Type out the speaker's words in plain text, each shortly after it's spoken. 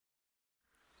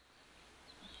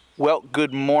Well,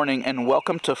 good morning and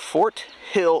welcome to Fort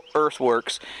Hill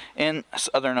Earthworks in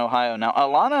Southern Ohio. Now,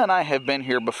 Alana and I have been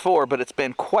here before, but it's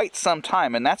been quite some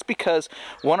time, and that's because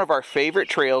one of our favorite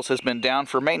trails has been down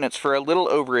for maintenance for a little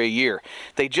over a year.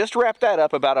 They just wrapped that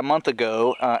up about a month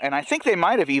ago, and I think they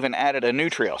might have even added a new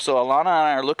trail. So Alana and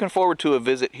I are looking forward to a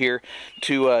visit here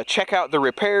to check out the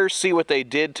repairs, see what they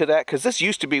did to that, because this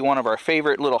used to be one of our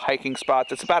favorite little hiking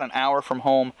spots. It's about an hour from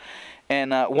home.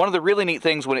 And one of the really neat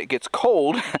things when it gets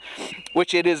cold,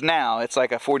 which it is now, it's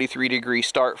like a 43-degree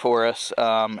start for us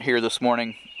here this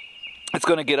morning. It's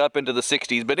going to get up into the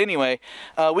 60s, but anyway,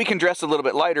 we can dress a little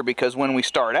bit lighter because when we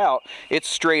start out, it's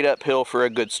straight uphill for a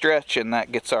good stretch, and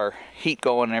that gets our heat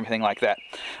going and everything like that.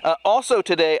 Also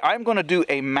today, I'm going to do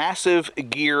a massive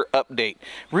gear update.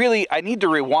 Really, I need to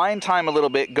rewind time a little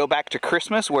bit, go back to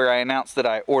Christmas where I announced that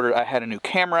I had a new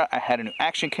camera, I had a new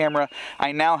action camera,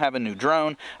 I now have a new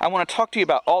drone. I want to talk to you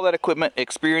about all that equipment,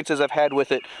 experiences I've had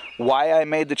with it, why I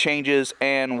made the changes,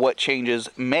 and what changes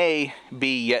may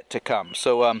be yet to come.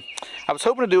 So I was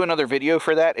hoping to do another video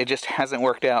for that, it just hasn't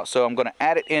worked out, so I'm going to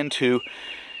add it into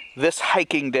this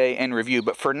hiking day and review.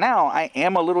 But for now, I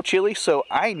am a little chilly, so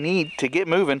I need to get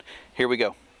moving. Here we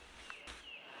go.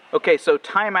 Okay, so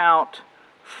time out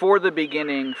for the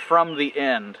beginning from the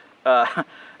end.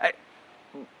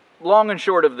 Long and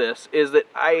short of this is that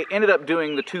I ended up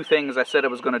doing the two things I said I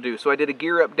was going to do. So I did a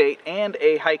gear update and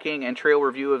a hiking and trail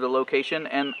review of the location,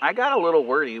 and I got a little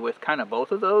wordy with kind of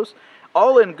both of those.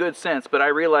 All in good sense, but I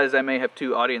realize I may have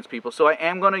two audience people. So I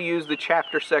am going to use the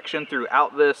chapter section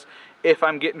throughout this. If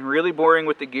I'm getting really boring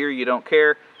with the gear, you don't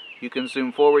care, you can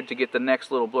zoom forward to get the next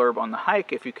little blurb on the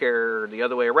hike. If you care the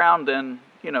other way around, then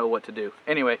you know what to do.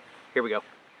 Anyway, here we go.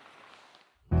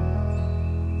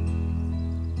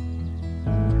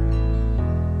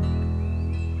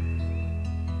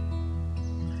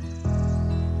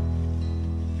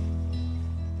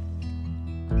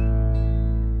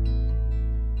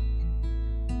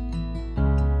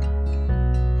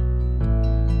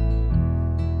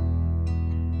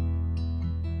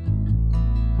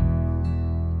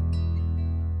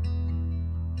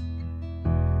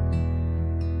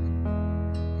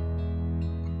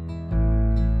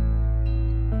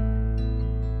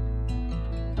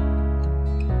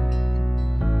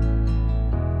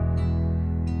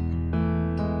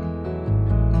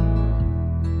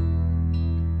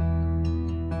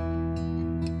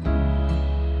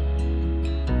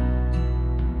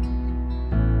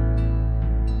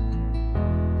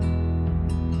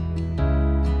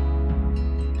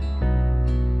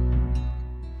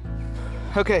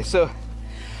 Okay, so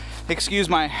excuse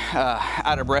my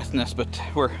out of breathness, but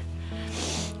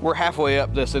we're halfway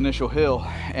up this initial hill,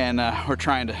 and we're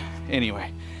trying to,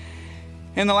 anyway.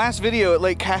 In the last video at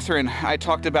Lake Catherine, I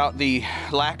talked about the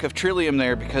lack of Trillium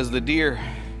there because the deer,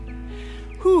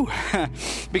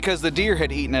 because the deer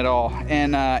had eaten it all.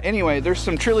 And anyway, there's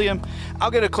some Trillium. I'll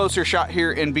get a closer shot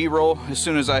here in B-roll as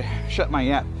soon as I shut my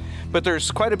yap. But there's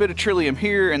quite a bit of Trillium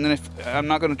here, and then I'm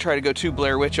not going to try to go too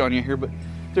Blair Witch on you here, but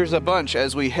there's a bunch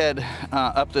as we head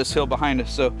up this hill behind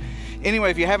us. So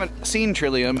anyway, if you haven't seen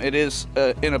Trillium, it is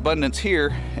in abundance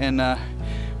here, and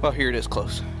well, here it is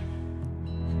close.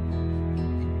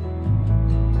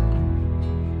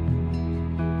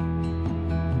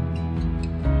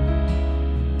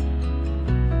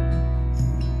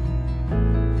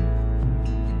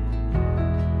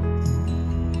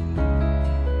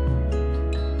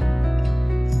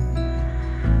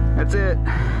 That's it.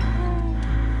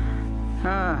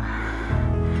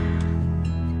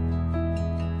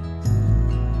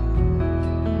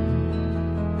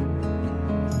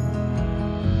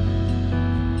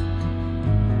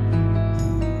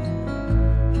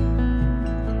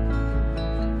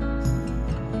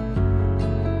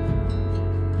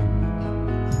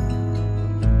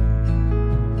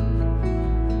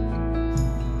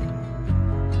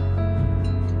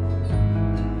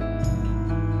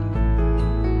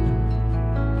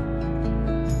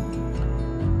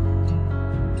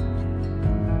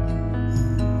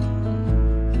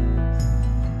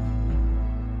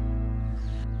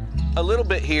 A little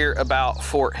bit here about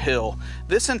Fort Hill.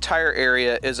 This entire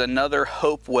area is another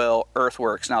Hopewell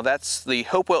earthworks. Now that's, the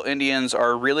Hopewell Indians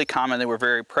are really common. They were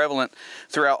very prevalent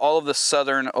throughout all of the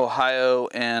southern Ohio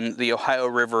and the Ohio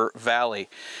River Valley.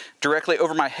 Directly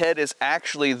over my head is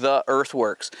actually the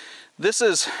earthworks. This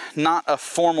is not a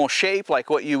formal shape like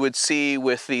what you would see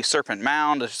with the Serpent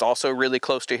Mound. It's also really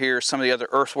close to here. Some of the other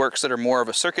earthworks that are more of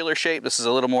a circular shape. This is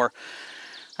a little more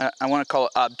I want to call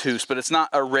it obtuse, but it's not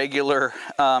a regular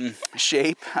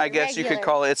shape, I guess you could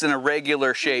call it. It's an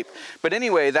irregular shape. But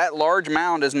anyway, that large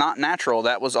mound is not natural.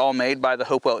 That was all made by the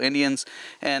Hopewell Indians.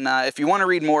 And if you want to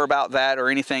read more about that or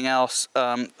anything else,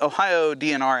 Ohio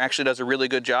DNR actually does a really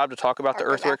good job to talk about the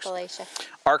earthworks.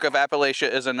 Arc of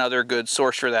Appalachia is another good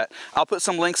source for that. I'll put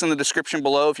some links in the description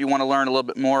below if you want to learn a little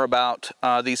bit more about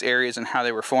these areas and how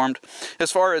they were formed.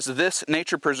 As far as this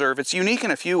nature preserve, it's unique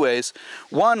in a few ways.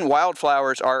 One,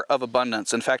 wildflowers are of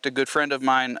abundance. In fact, a good friend of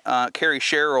mine, Carrie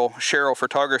Sherrill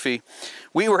Photography,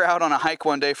 we were out on a hike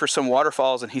one day for some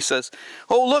waterfalls, and he says,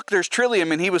 "Oh, look, there's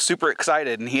Trillium," and he was super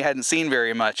excited, and he hadn't seen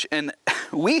very much. And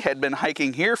we had been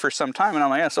hiking here for some time, and I'm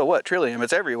like, "Yeah, so what? Trillium,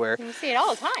 it's everywhere." You see it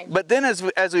all the time. But then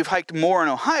as we've hiked more in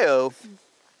Ohio,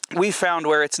 we found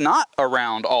where it's not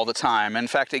around all the time. In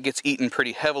fact, it gets eaten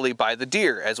pretty heavily by the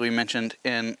deer, as we mentioned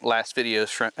in last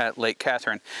videos at Lake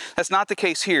Catherine. That's not the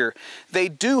case here. They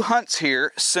do hunts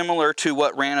here, similar to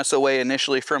what ran us away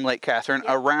initially from Lake Catherine,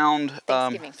 around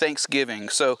Thanksgiving.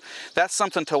 So that's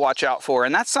something to watch out for.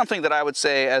 And that's something that I would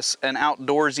say, as an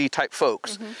outdoorsy type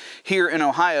folks here in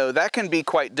Ohio, that can be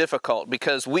quite difficult,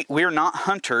 because we're not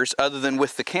hunters other than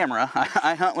with the camera.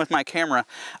 I hunt with my camera.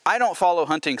 I don't follow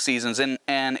hunting seasons, and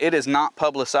it is not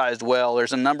publicized well.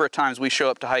 There's a number of times we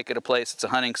show up to hike at a place, it's a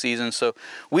hunting season, so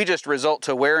we just result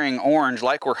to wearing orange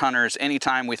like we're hunters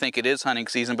anytime we think it is hunting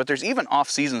season. But there's even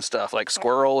off-season stuff like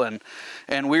squirrel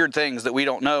and weird things that we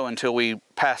don't know until we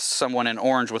pass someone in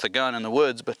orange with a gun in the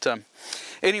woods. But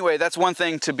anyway, that's one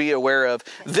thing to be aware of.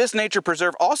 This nature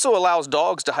preserve also allows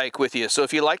dogs to hike with you. So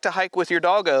if you like to hike with your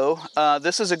doggo,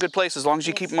 this is a good place. As long as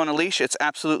you keep them on a leash, it's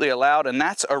absolutely allowed. And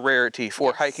that's a rarity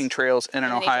for hiking trails in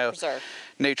an Ohio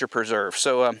nature preserve.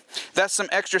 So that's some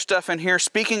extra stuff in here.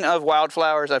 Speaking of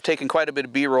wildflowers, I've taken quite a bit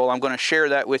of B-roll. I'm going to share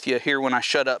that with you here when I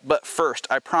shut up. But first,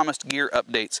 I promised gear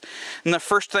updates. And the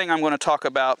first thing I'm going to talk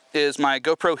about is my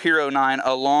GoPro Hero 9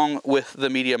 along with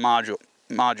the media module.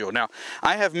 Now,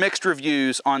 I have mixed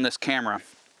reviews on this camera.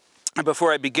 And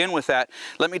before I begin with that,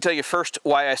 let me tell you first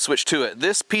why I switched to it.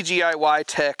 This PGI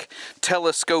Tech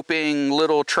telescoping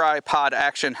little tripod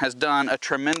action has done a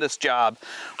tremendous job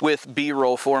with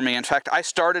B-roll for me. In fact, I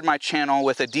started my channel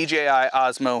with a DJI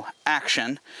Osmo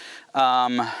Action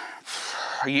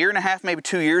a year and a half, maybe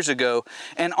 2 years ago,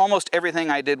 and almost everything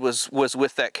I did was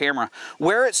with that camera.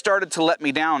 Where it started to let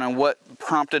me down, and what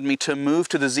prompted me to move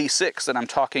to the Z6 that I'm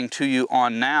talking to you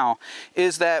on now,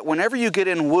 is that whenever you get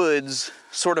in woods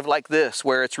sort of like this,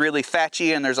 where it's really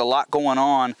thatchy and there's a lot going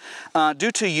on,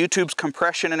 due to YouTube's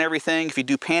compression and everything, if you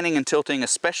do panning and tilting,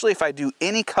 especially if I do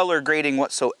any color grading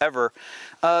whatsoever,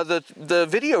 the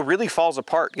video really falls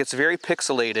apart, gets very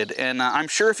pixelated. And I'm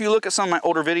sure if you look at some of my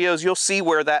older videos, you'll see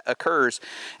where that occurs.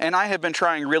 And I have been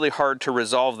trying really hard to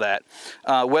resolve that.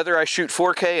 Whether I shoot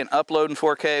 4K and upload in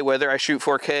 4K, whether I shoot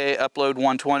 4K, upload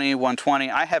 120,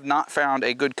 I have not found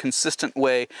a good consistent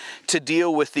way to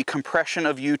deal with the compression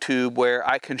of YouTube, where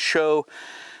I can show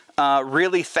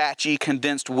really thatchy,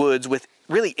 condensed woods with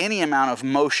really any amount of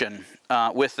motion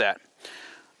with that.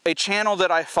 A channel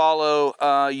that I follow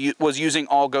was using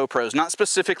all GoPros, not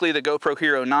specifically the GoPro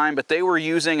Hero 9, but they were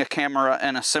using a camera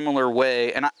in a similar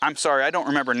way. And I'm sorry, I don't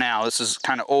remember now. This is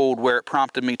kind of old where it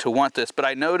prompted me to want this, but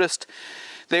I noticed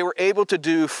they were able to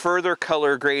do further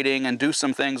color grading and do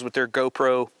some things with their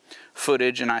GoPro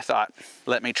footage, and I thought,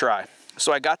 let me try.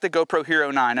 So I got the GoPro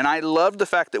Hero 9, and I loved the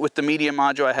fact that with the media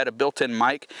module I had a built-in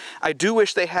mic. I do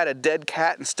wish they had a dead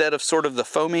cat instead of sort of the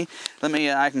foamy. Let me,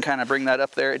 I can kind of bring that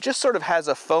up there. It just sort of has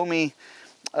a foamy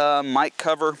mic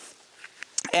cover,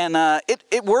 and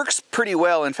it works pretty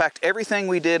well. In fact, everything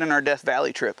we did in our Death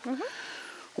Valley trip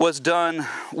was done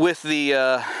with the,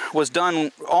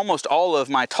 almost all of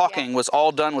my talking was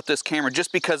all done with this camera,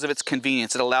 just because of its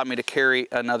convenience. It allowed me to carry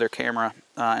another camera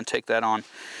and take that on.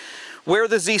 Where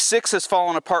the Z6 has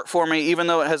fallen apart for me, even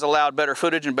though it has allowed better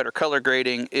footage and better color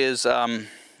grading, is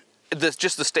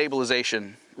just the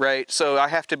stabilization, right? So I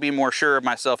have to be more sure of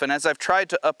myself. And as I've tried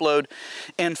to upload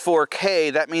in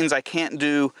 4K, that means I can't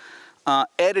do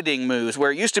editing moves.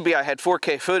 Where it used to be I had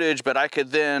 4K footage, but I could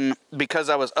then, because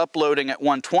I was uploading at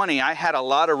 120, I had a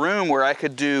lot of room where I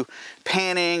could do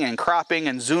panning and cropping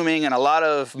and zooming and a lot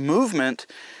of movement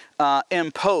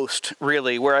in post,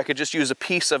 really, where I could just use a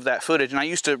piece of that footage, and I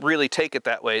used to really take it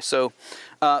that way. So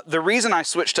the reason I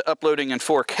switched to uploading in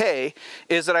 4K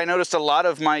is that I noticed a lot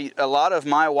of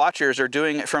my watchers are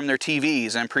doing it from their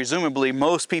TVs, and presumably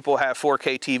most people have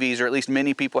 4K TVs, or at least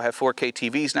many people have 4K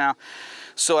TVs now.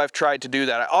 So I've tried to do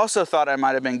that. I also thought I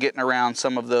might have been getting around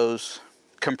some of those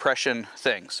compression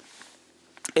things.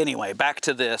 Anyway, back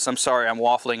to this. I'm sorry I'm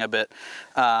waffling a bit.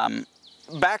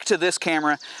 back to this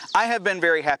camera, I have been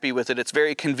very happy with it. It's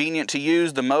very convenient to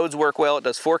use. The modes work well. It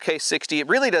does 4K 60. It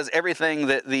really does everything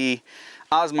that the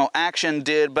Osmo Action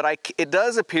did, but it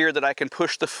does appear that I can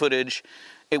push the footage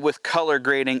with color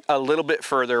grading a little bit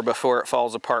further before it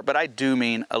falls apart, but I do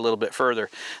mean a little bit further.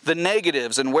 The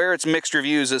negatives and where it's mixed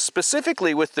reviews is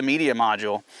specifically with the media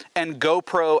module and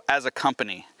GoPro as a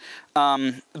company.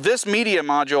 This media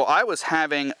module, I was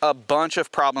having a bunch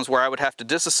of problems where I would have to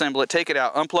disassemble it, take it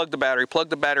out, unplug the battery, plug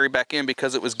the battery back in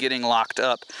because it was getting locked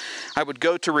up. I would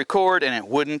go to record and it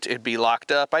wouldn't, it'd be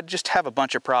locked up. I'd just have a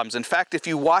bunch of problems. In fact, if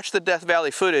you watch the Death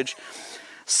Valley footage,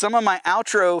 some of my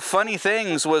outro funny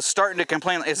things was starting to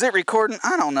complain, is it recording?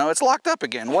 I don't know, it's locked up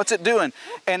again. What's it doing?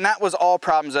 And that was all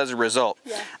problems as a result.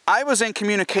 Yeah. I was in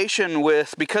communication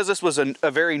with, because this was a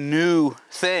very new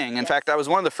thing. In fact, I was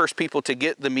one of the first people to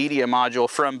get the media module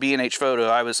from B&H Photo.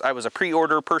 I was a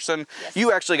pre-order person. Yes.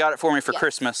 You actually got it for me for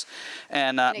Christmas.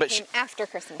 And it came after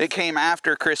Christmas. It came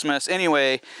after Christmas.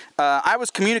 Anyway, I was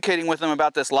communicating with them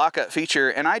about this lockup feature,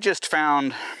 and I just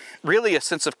found really a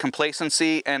sense of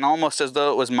complacency and almost as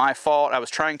though it was my fault. I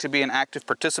was trying to be an active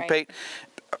participant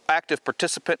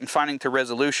in finding the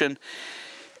resolution.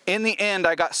 In the end,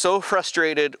 I got so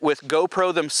frustrated with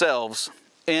GoPro themselves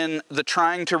in the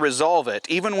trying to resolve it.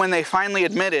 Even when they finally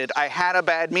admitted I had a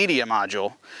bad media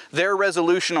module, their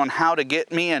resolution on how to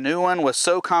get me a new one was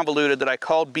so convoluted that I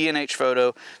called B&H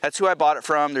Photo. That's who I bought it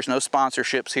from. There's no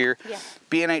sponsorships here. Yeah.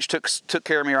 B&H took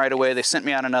care of me right away. They sent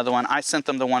me out another one. I sent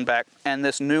them the one back, and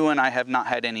this new one I have not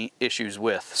had any issues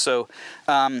with. So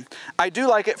I do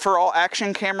like it for all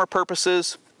action camera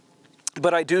purposes,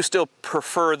 but I do still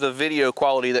prefer the video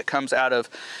quality that comes out of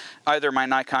either my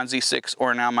Nikon Z6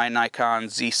 or now my Nikon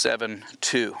Z7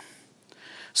 II.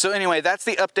 So anyway, that's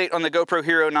the update on the GoPro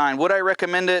Hero 9. Would I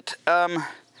recommend it?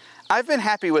 I've been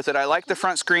happy with it. I like the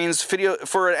front screens. Video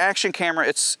for an action camera,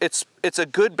 it's a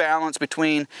good balance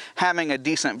between having a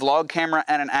decent vlog camera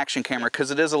and an action camera,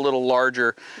 because it is a little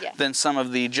larger than some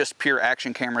of the just pure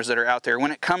action cameras that are out there.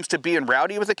 When it comes to being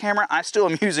rowdy with the camera, I still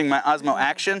am using my Osmo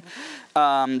Action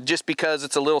just because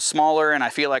it's a little smaller and I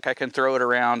feel like I can throw it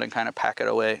around and kind of pack it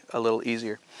away a little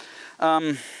easier.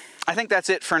 I think that's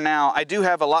it for now. I do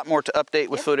have a lot more to update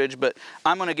with footage, but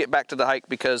I'm going to get back to the hike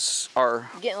because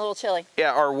getting a little chilly.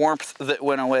 Yeah, our warmth that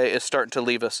went away is starting to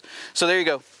leave us. So there you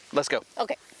go. Let's go.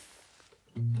 Okay.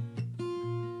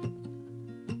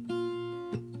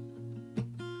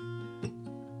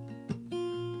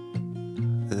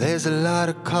 There's a lot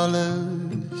of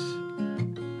colors,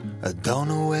 I don't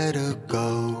know where to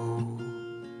go.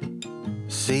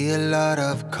 See a lot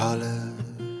of colors,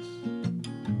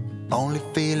 only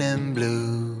feeling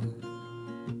blue.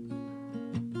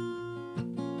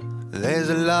 There's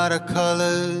a lot of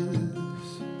colors,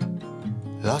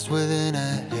 lost within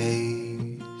a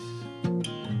haze.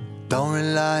 Don't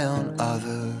rely on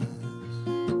others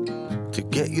to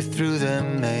get you through the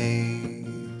maze.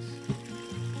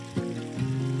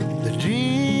 The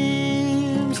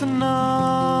dreams are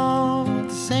not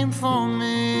the same for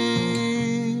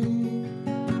me,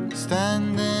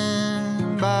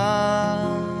 standing by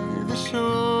the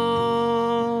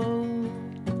shore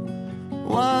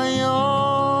while you're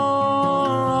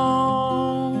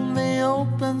on the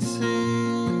open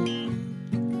sea.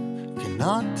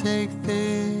 Cannot take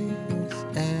this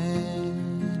anymore.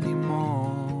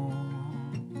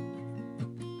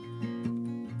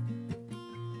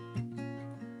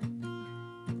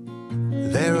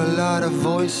 There are a lot of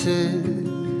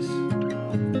voices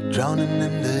drowning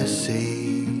in the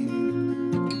sea.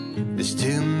 There's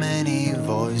too many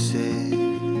voices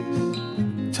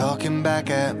talking back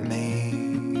at me.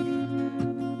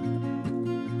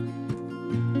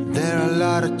 There are a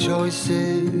lot of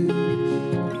choices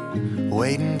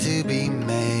waiting to be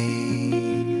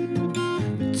made.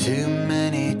 Too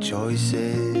many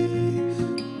choices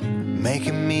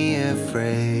making me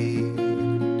afraid.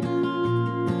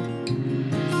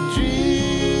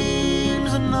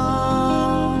 Dreams are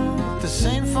not the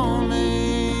same for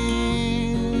me,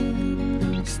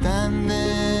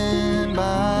 standing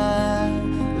by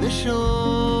the shore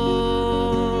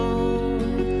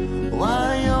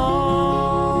while you're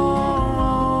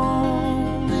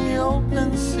on the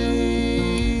open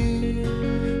sea.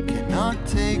 Cannot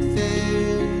take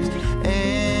this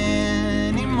anymore.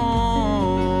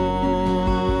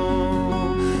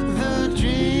 The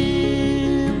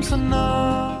dreams are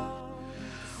not.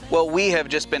 Well, we have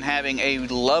just been having a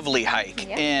lovely hike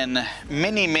in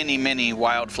many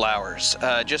wildflowers.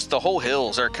 Just the whole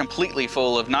hills are completely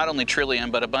full of not only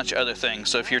Trillium, but a bunch of other things.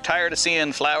 So if you're tired of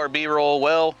seeing flower B-roll,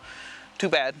 well, too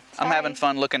bad. I'm having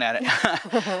fun looking at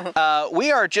it.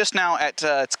 We are just now at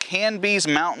it's Canby's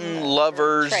Mountain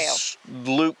Lovers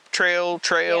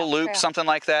Trail, Loop, something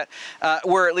like that.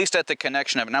 We're at least at the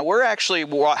connection of it. Now we're actually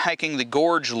hiking the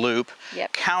Gorge Loop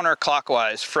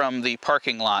counterclockwise from the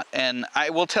parking lot. And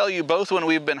I will tell you, both when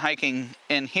we've been hiking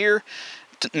in here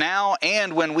now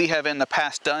and when we have in the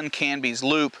past done Canby's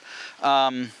Loop,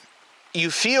 you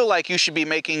feel like you should be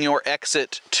making your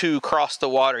exit to cross the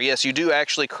water. Yes, you do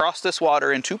actually cross this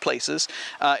water in two places.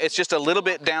 It's just a little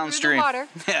bit downstream.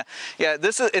 Yeah.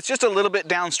 It's just a little bit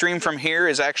downstream from here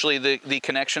is actually the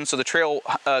connection. So the trail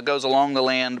goes along the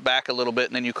land back a little bit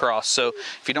and then you cross. So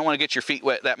if you don't want to get your feet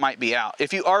wet, that might be out.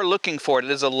 If you are looking for it,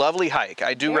 it is a lovely hike.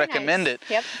 I do recommend it.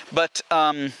 Yep. But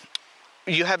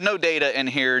you have no data in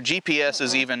here. GPS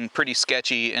is even pretty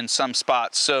sketchy in some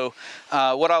spots. So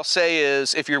what I'll say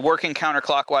is, if you're working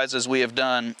counterclockwise as we have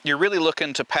done, you're really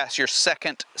looking to pass your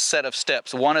second set of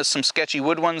steps. One is some sketchy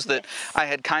wood ones that I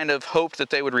had kind of hoped that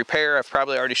they would repair. I've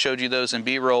probably already showed you those in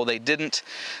B-roll. They didn't.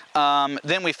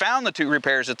 Then we found the two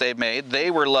repairs that they've made. They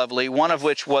were lovely, one of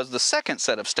which was the second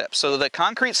set of steps. So the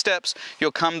concrete steps,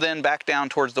 you'll come then back down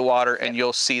towards the water and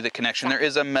you'll see the connection. There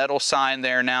is a metal sign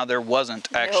there now. There wasn't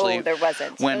actually. No, there wasn't.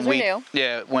 When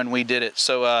when we did it.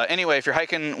 So anyway, if you're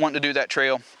hiking, wanting to do that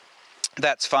trail,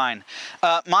 that's fine.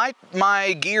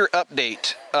 My gear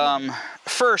update.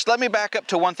 First, let me back up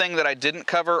to one thing that I didn't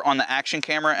cover on the action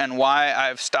camera and why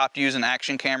I've stopped using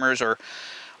action cameras or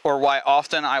why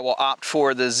often I will opt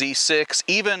for the Z6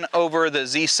 even over the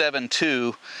Z7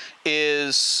 II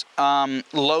is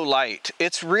low light.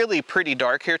 It's really pretty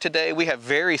dark here today. We have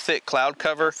very thick cloud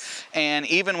cover, and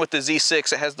even with the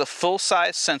Z6 it has the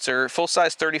full-size sensor,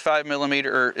 full-size 35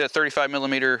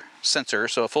 millimeter sensor,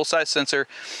 so a full-size sensor,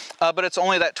 but it's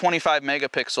only that 25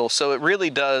 megapixel, so it really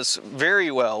does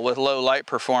very well with low light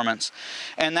performance,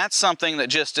 and that's something that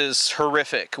just is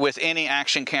horrific with any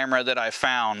action camera that I've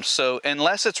found. So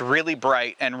unless it's really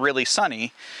bright and really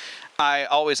sunny, I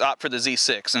always opt for the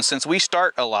Z6, and since we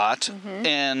start a lot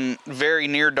in very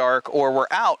near dark or we're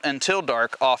out until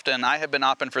dark often, I have been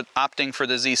opting for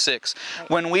the Z6.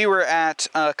 When we were at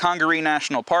Congaree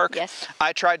National Park,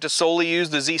 I tried to solely use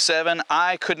the Z7.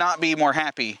 I could not be more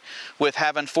happy with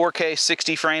having 4K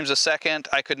 60 frames a second.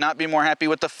 I could not be more happy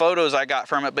with the photos I got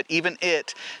from it, but even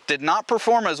it did not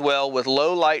perform as well with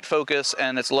low light focus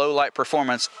and its low light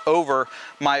performance over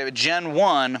my Gen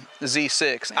 1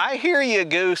 Z6. I hear you,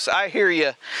 Goose. I hear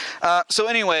you. So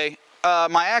anyway,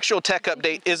 my actual tech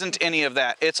update isn't any of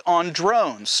that. It's on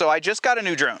drones. So I just got a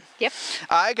new drone. Yep.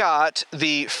 I got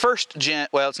the first gen,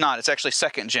 well, it's not, it's actually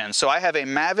second gen. So I have a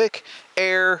Mavic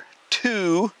Air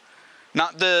 2,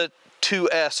 not the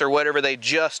 2S or whatever they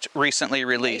just recently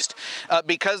released.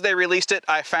 Because they released it,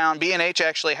 I found B&H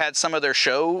actually had some of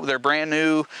their brand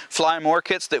new Fly More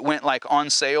kits that went like on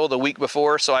sale the week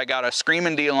before, so I got a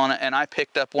screaming deal on it and I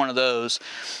picked up one of those.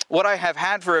 What I have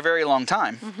had for a very long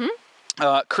time,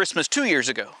 Christmas 2 years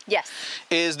ago,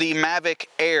 is the Mavic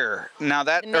Air. Now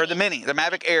that, or the Mini, the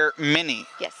Mavic Air Mini.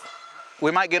 Yes. We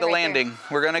might get a landing.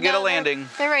 We're gonna get a landing.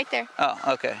 They're right there. Oh,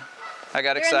 okay. I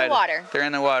got excited. They're in the water. They're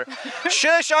in the water.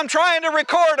 Shush, I'm trying to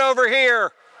record over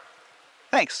here.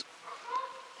 Thanks.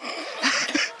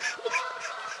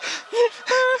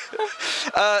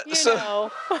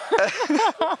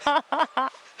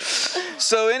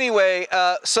 So anyway,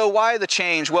 so why the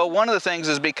change? Well, one of the things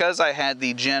is because I had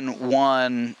the Gen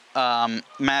 1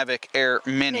 Mavic Air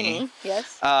Mini.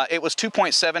 It was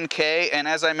 2.7K, and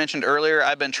as I mentioned earlier,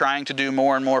 I've been trying to do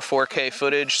more and more 4K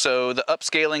footage, so the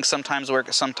upscaling sometimes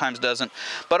works, sometimes doesn't.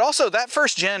 But also, that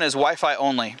first gen is Wi-Fi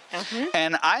only,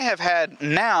 and I have had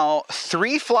now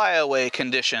 3 flyaway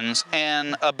conditions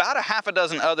and about a half a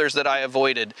dozen others that I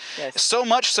avoided. So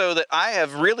much so that I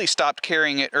have really stopped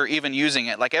carrying it or even using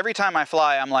it. Like every time I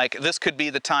fly, I'm like, this could be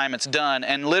the time it's done,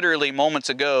 and literally moments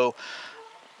ago,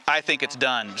 I think it's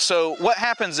done. So what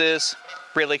happens is,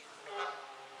 really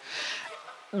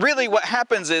what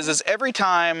happens is every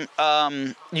time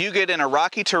you get in a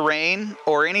rocky terrain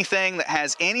or anything that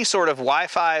has any sort of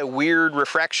Wi-Fi weird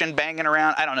refraction banging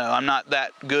around, I don't know, I'm not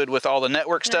that good with all the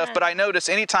network stuff, but I notice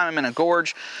anytime I'm in a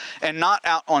gorge and not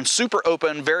out on super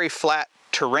open, very flat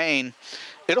terrain,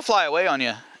 it'll fly away on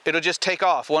you. It'll just take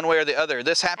off one way or the other.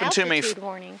 This happened to me. Altitude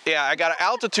warning. Yeah, I got an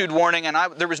altitude warning, and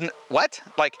there was what?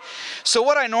 Like, so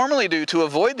what I normally do to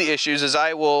avoid the issues is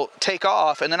I will take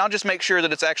off, and then I'll just make sure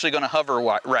that it's actually going to hover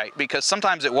right, because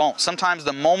sometimes it won't. Sometimes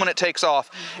the moment it takes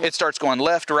off, it starts going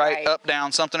left, right, up,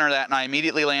 down, something or that, and I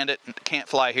immediately land it and can't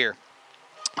fly here.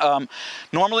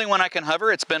 Normally when I can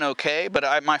hover, it's been okay,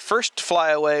 but my first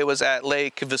flyaway was at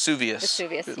Lake Vesuvius.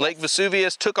 Lake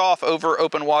Vesuvius, took off over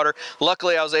open water.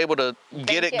 Luckily, I was able to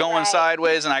get it going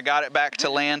sideways, and I got it back to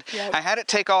land. Yep. I had it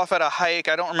take off at a hike.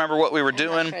 I don't remember what we were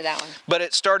doing, not sure that one. But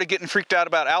it started getting freaked out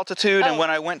about altitude, and when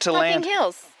I went to land...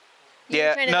 Hills.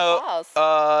 Yeah,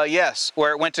 no, yes,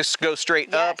 where it went to go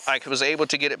straight up, I was able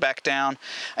to get it back down.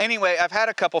 Anyway, I've had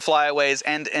a couple flyaways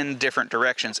and in different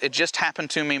directions. It just happened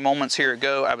to me moments here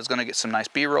ago. I was going to get some nice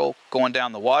B-roll going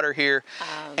down the water here,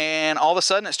 and all of a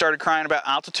sudden it started crying about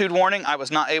altitude warning. I was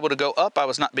not able to go up. I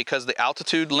was not, because the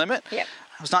altitude limit. Yep.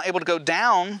 I was not able to go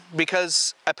down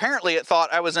because apparently it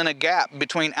thought I was in a gap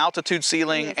between altitude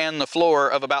ceiling and the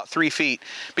floor of about 3 feet,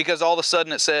 because all of a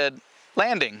sudden it said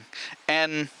landing,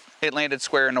 and it landed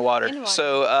square in the water.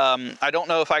 So I don't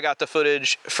know if I got the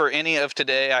footage for any of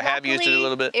today. I have used it a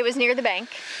little bit. It was near the bank.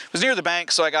 It was near the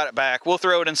bank, so I got it back. We'll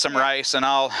throw it in some rice, and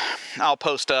I'll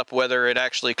post up whether it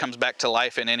actually comes back to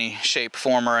life in any shape,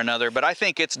 form, or another. But I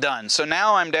think it's done. So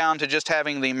now I'm down to just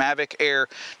having the Mavic Air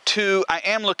 2. I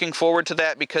am looking forward to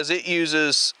that because it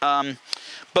uses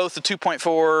both the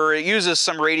 2.4, it uses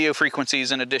some radio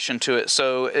frequencies in addition to it.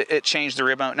 So it changed the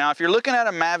remote. Now, if you're looking at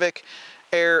a Mavic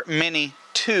Air Mini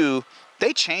 2,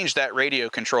 they changed that radio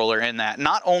controller in that.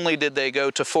 Not only did they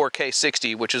go to 4K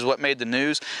 60, which is what made the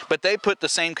news, but they put the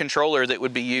same controller that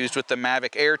would be used with the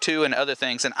Mavic Air 2 and other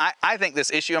things. And I think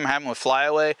this issue I'm having with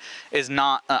flyaway is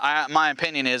not, my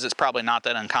opinion is it's probably not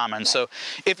that uncommon. So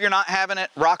if you're not having it,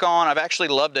 rock on. I've actually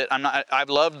loved it. I've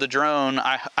loved the drone.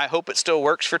 I hope it still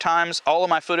works for times. All of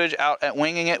my footage out at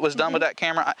winging it was done with that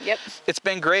camera. Yep. It's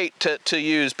been great to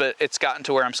use, but it's gotten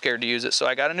to where I'm scared to use it. So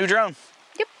I got a new drone.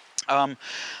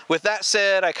 With that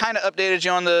said, I kind of updated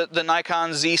you on the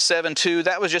Nikon Z7 II.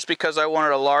 That was just because I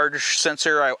wanted a large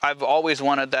sensor. I've always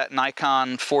wanted that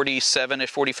Nikon 47-ish,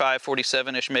 45,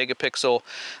 47-ish megapixel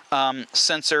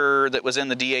sensor that was in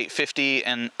the D850,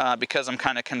 and because I'm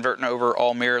kind of converting over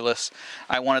all mirrorless,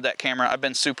 I wanted that camera. I've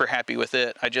been super happy with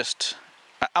it.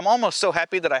 I'm almost so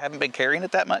happy that I haven't been carrying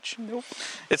it that much. Nope.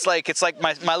 It's like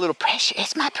my little precious.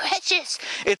 It's my precious.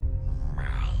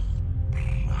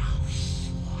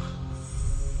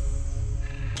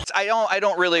 I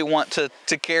don't really want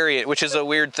to carry it, which is a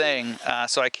weird thing,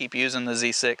 so I keep using the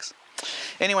Z6.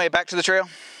 Anyway, back to the trail?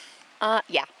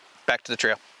 Yeah. Back to the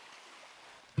trail.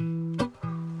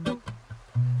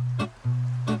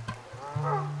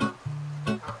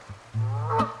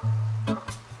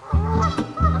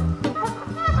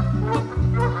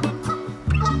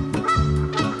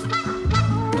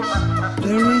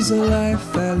 There is a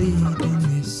life I lead in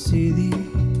this city,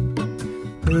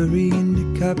 hurrying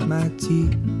to cut my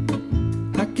teeth.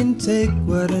 I can take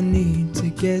what I need to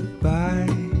get by.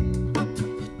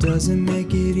 It doesn't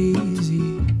make it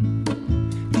easy.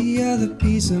 The other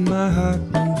piece of my heart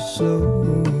moves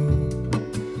slow,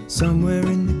 somewhere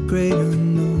in the great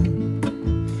unknown.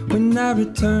 When I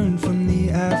return from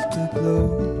the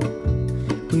afterglow,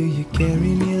 will you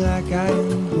carry me like I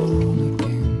am whole again?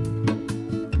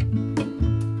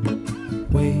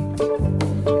 Wait,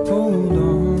 hold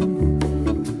on,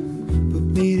 put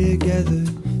me together,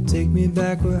 take me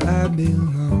back where I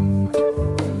belong.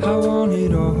 I want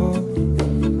it all.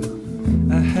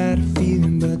 I had a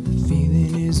feeling, but the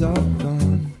feeling is all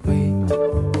gone. Wait,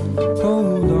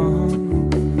 hold on,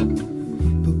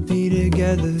 put me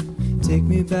together, take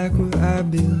me back where I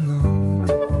belong.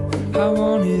 I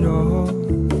want it all.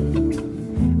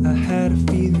 I had a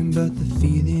feeling, but the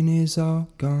feeling is all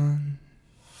gone.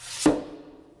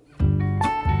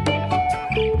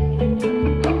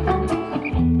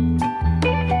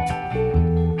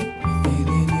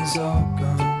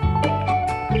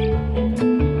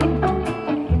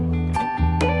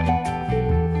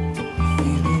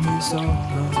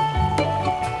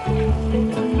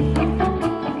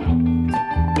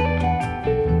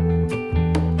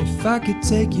 If I could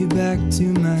take you back to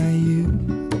my youth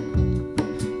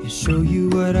and show you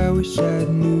what I wish I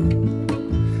knew,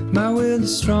 my will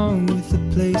is strong with a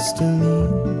place to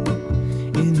lean.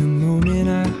 In the moment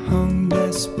I hung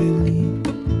desperately,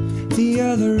 the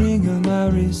other ring on my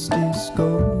wrist is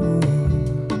gold,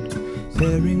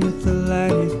 pairing with the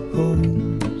light it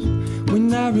holds.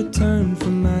 When I return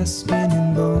from my skin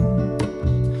and bones,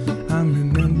 I'm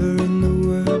remembering the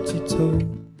words you told.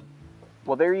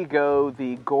 Well, there you go,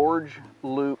 the Gorge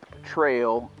Loop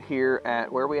Trail here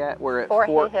at, where are we at? We're at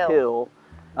Fort Hill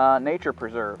Nature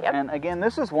Preserve. Yep. And again,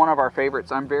 this is one of our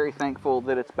favorites. I'm very thankful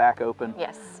that it's back open.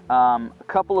 Yes. A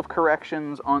couple of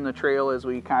corrections on the trail as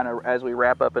we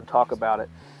wrap up and talk about it.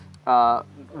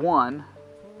 One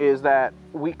is that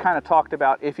we kind of talked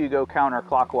about if you go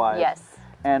counterclockwise. Yes.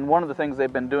 And one of the things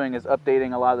they've been doing is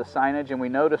updating a lot of the signage, and we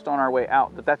noticed on our way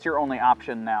out that that's your only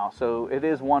option now. So it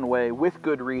is one way with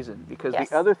good reason, because Yes.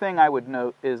 the other thing I would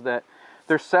note is that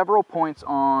there's several points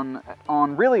on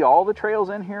really all the trails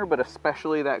in here, but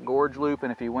especially that gorge loop.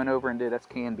 And if you went over and did, that's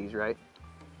Canby's, right?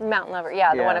 Mountain Lover,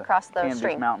 yeah, the one across the Canby's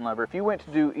stream. Mountain Lover. If you went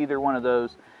to do either one of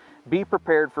those, be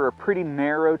prepared for a pretty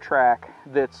narrow track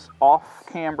that's off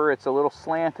camber. It's a little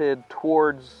slanted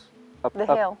towards The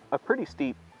hill. a pretty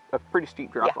steep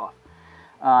drop off.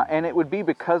 And it would be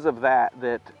because of that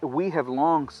we have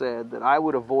long said that I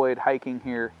would avoid hiking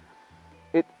here.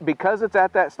 Because it's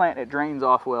at that slant, it drains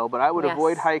off well, but I would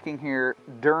avoid hiking here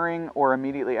during or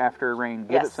immediately after rain.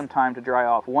 Give it some time to dry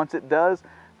off. Once it does,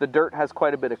 the dirt has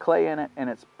quite a bit of clay in it, and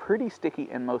it's pretty sticky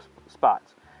in most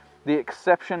spots. The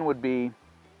exception would be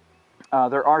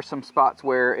there are some spots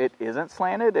where it isn't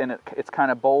slanted and it's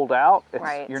kind of bowled out.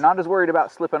 You're not as worried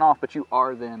about slipping off, but you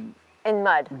are then in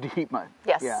mud. Deep mud.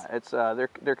 Yes. Yeah, it's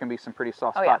there can be some pretty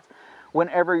soft spots. Yeah.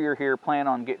 Whenever you're here, plan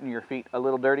on getting your feet a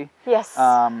little dirty. Yes.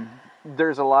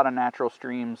 There's a lot of natural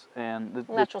streams and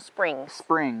natural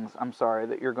springs. I'm sorry,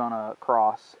 that you're gonna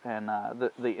cross, and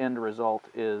the end result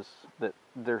is that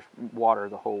there's water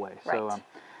the whole way. Right. So,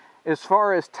 as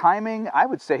far as timing, I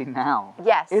would say now.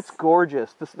 Yes. It's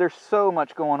gorgeous. There's so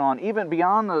much going on, even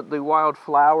beyond the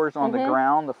wildflowers on the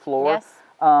ground, the floor. Yes.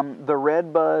 The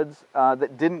red buds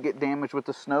that didn't get damaged with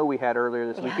the snow we had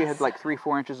earlier this week. We had like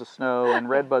 3-4 inches of snow, and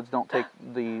red buds don't take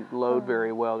the load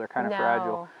very well. They're kind of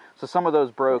fragile. So some of those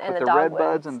broke, but the red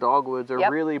buds and dogwoods are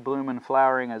really blooming,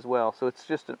 flowering as well. So it's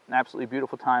just an absolutely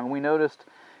beautiful time. And we noticed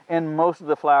in most of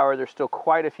the flower, there's still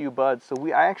quite a few buds. So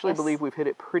I actually believe we've hit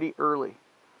it pretty early.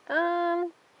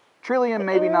 Trillium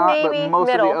maybe not, but most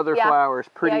of the other flowers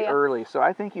pretty early. So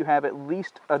I think you have at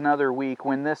least another week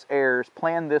when this airs.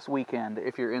 Plan this weekend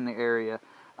if you're in the area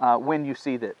when you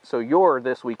see that. So your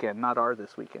this weekend, not our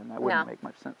this weekend. That wouldn't make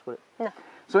much sense, would it? No.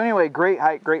 So anyway, great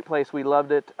hike, great place. We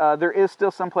loved it. There is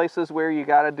still some places where you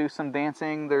got to do some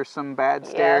dancing. There's some bad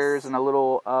stairs and a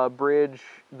little bridge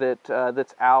that's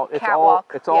out. It's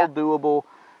all doable.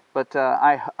 But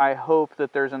I hope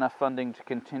that there's enough funding to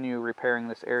continue repairing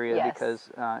this area because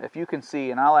if you can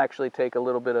see, and I'll actually take a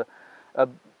little bit of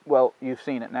well, you've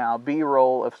seen it now,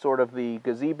 B-roll of sort of the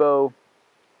gazebo.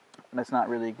 That's not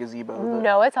really a gazebo.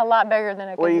 No, it's a lot bigger than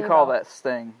a gazebo. What do you call that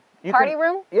thing? Party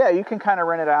room? Yeah, you can kind of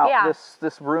rent it out. Yeah.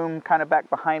 This room kind of back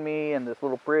behind me, and this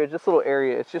little bridge, this little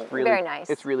area. It's just really very nice.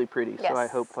 It's really pretty. Yes.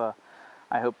 So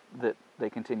I hope that they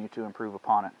continue to improve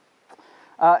upon it.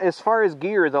 As far as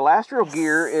gear, the last real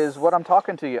gear is what I'm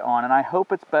talking to you on, and I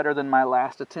hope it's better than my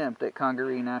last attempt at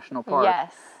Congaree National Park.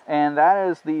 Yes. And that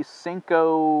is the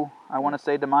Cinco, I want to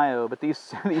say de Mayo, but these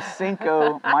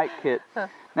Cinco mic kit.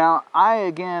 Now,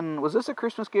 was this a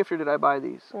Christmas gift or did I buy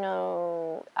these?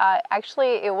 No,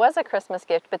 actually it was a Christmas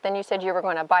gift, but then you said you were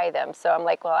going to buy them, so I'm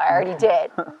like, well, I already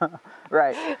did.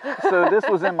 Right. So this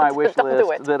was in my wish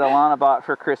list that Alana bought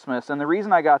for Christmas, and the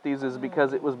reason I got these is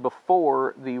because it was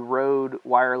before the Rode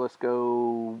Wireless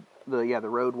Go, the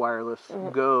Rode Wireless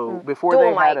Go, before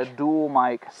they had a dual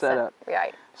mic setup.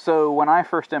 Right. So when I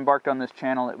first embarked on this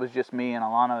channel, it was just me, and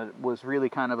Alana was really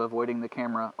kind of avoiding the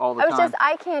camera all the time. I was just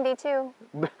eye candy too.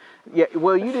 Yeah,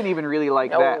 well, you didn't even really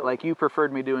like that. Like, you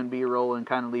preferred me doing B-roll and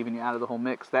kind of leaving you out of the whole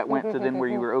mix. That went to then where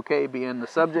you were okay being the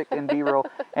subject in B-roll,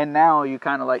 and now you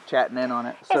kind of like chatting in on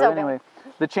it. So anyway,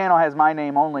 the channel has my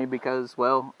name only because,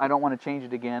 well, I don't want to change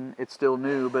it again. It's still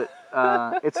new, but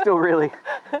it's still really...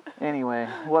 Anyway,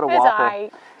 what a waffle.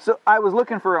 So I was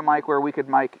looking for a mic where we could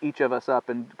mic each of us up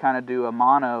and kind of do a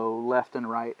mono left and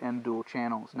right and dual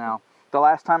channels. Now, the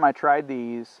last time I tried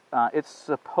these, it's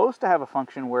supposed to have a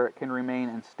function where it can remain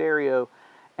in stereo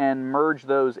and merge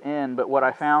those in, but what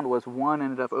I found was one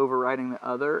ended up overriding the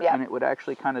other, and it would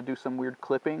actually kind of do some weird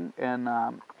clipping, and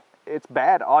it's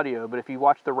bad audio, but if you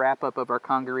watch the wrap-up of our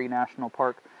Congaree National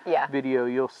Park video,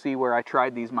 you'll see where I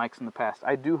tried these mics in the past.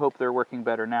 I do hope they're working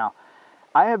better now.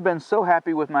 I have been so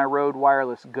happy with my Rode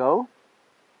Wireless Go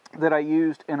that I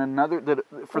used in another,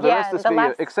 for the rest of this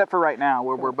video, except for right now,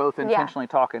 where we're both intentionally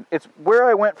talking. It's where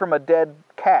I went from a dead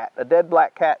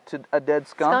black cat, to a dead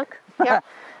skunk. Yeah.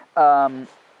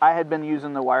 I had been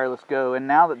using the Wireless Go, and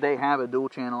now that they have a dual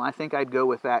channel, I think I'd go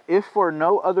with that. If for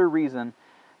no other reason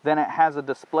than it has a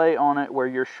display on it where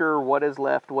you're sure what is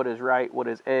left, what is right, what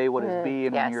is A, what is B,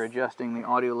 and when you're adjusting the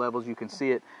audio levels, you can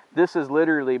see it. This has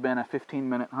literally been a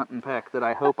 15-minute hunt and peck that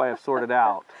I hope I have sorted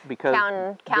out, because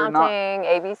counting,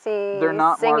 ABC, they're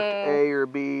not singing. marked A or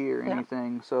B or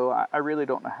anything, so I really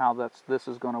don't know how this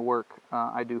is going to work.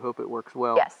 I do hope it works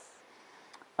well. Yes.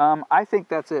 I think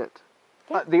that's it.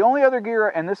 The only other gear,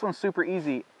 and this one's super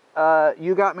easy,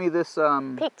 you got me this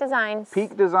Peak Designs.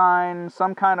 Peak Design,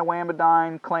 some kind of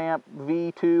Wambadyne clamp,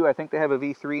 V2. I think they have a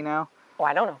V3 now. Oh,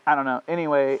 I don't know. I don't know.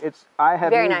 Anyway, I have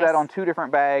Very used nice. that on 2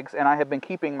 different bags, and I have been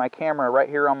keeping my camera right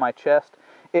here on my chest.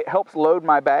 It helps load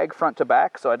my bag front to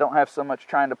back, so I don't have so much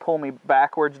trying to pull me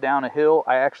backwards down a hill.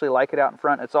 I actually like it out in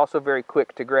front. It's also very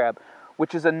quick to grab,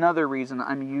 which is another reason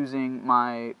I'm using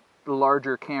my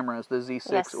larger cameras, the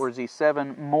Z6 Yes. or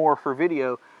Z7, more for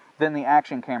video than the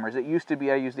action cameras. It used to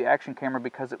be I used the action camera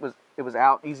because it was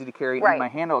out, easy to carry Right. in my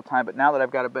hand all the time, but now that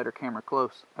I've got a better camera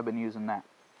close, I've been using that.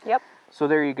 Yep. So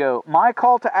there you go. My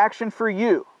call to action for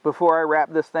you before I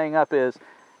wrap this thing up is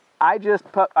I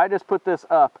just put this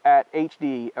up at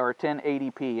HD or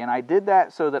 1080p, and I did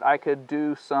that so that I could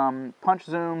do some punch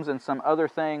zooms and some other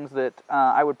things that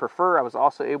I would prefer. I was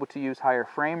also able to use higher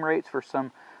frame rates for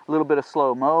some little bit of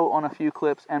slow-mo on a few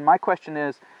clips. And my question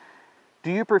is,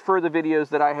 do you prefer the videos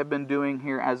that I have been doing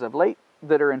here as of late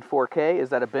that are in 4K? Is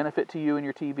that a benefit to you and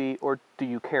your TV, or do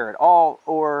you care at all,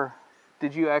 or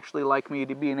did you actually like me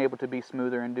to being able to be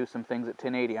smoother and do some things at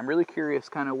 1080? I'm really curious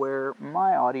kind of where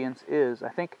my audience is. I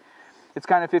think it's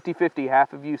kind of 50-50.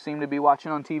 Half of you seem to be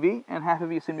watching on TV, and half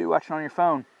of you seem to be watching on your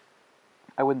phone.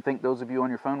 I wouldn't think those of you on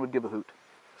your phone would give a hoot.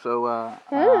 So,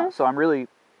 so I'm really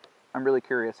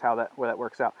curious where that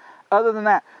works out. Other than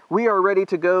that, we are ready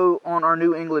to go on our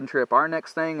New England trip. Our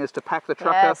next thing is to pack the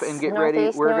truck up and get ready.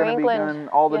 Northeast We're New going to be England. doing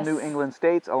all the Yes. New England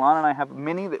states. Alana and I have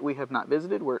many that we have not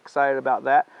visited. We're excited about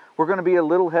that. We're going to be a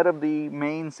little ahead of the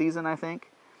main season, I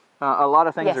think. A lot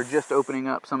of things Yes. are just opening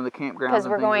up. Some of the campgrounds Because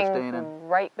and we're things going are staying in.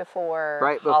 right before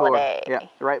holiday. holiday. Yeah,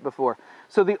 right before.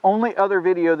 So the only other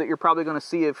video that you're probably going to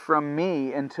see from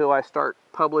me until I start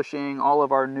publishing all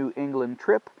of our New England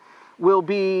trip will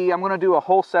be, I'm going to do a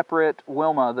whole separate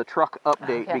Wilma, the truck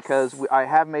update, yes. because I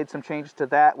have made some changes to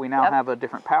that. We now Yep. have a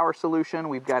different power solution.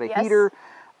 We've got a Yes. heater.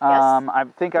 Yes. I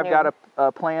think I've New. got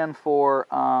a plan for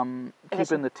keeping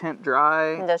Addition- the tent dry.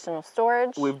 Additional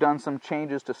storage. We've done some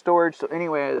changes to storage. So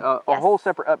anyway, a Yes. whole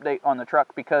separate update on the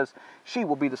truck because she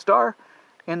will be the star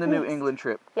in the New England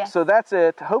trip. Yes. So that's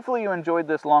it. Hopefully you enjoyed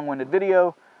this long-winded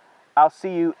video. I'll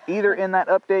see you either in that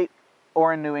update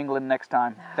or in New England next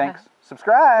time. Thanks.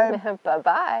 Subscribe.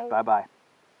 Bye-bye. Bye-bye.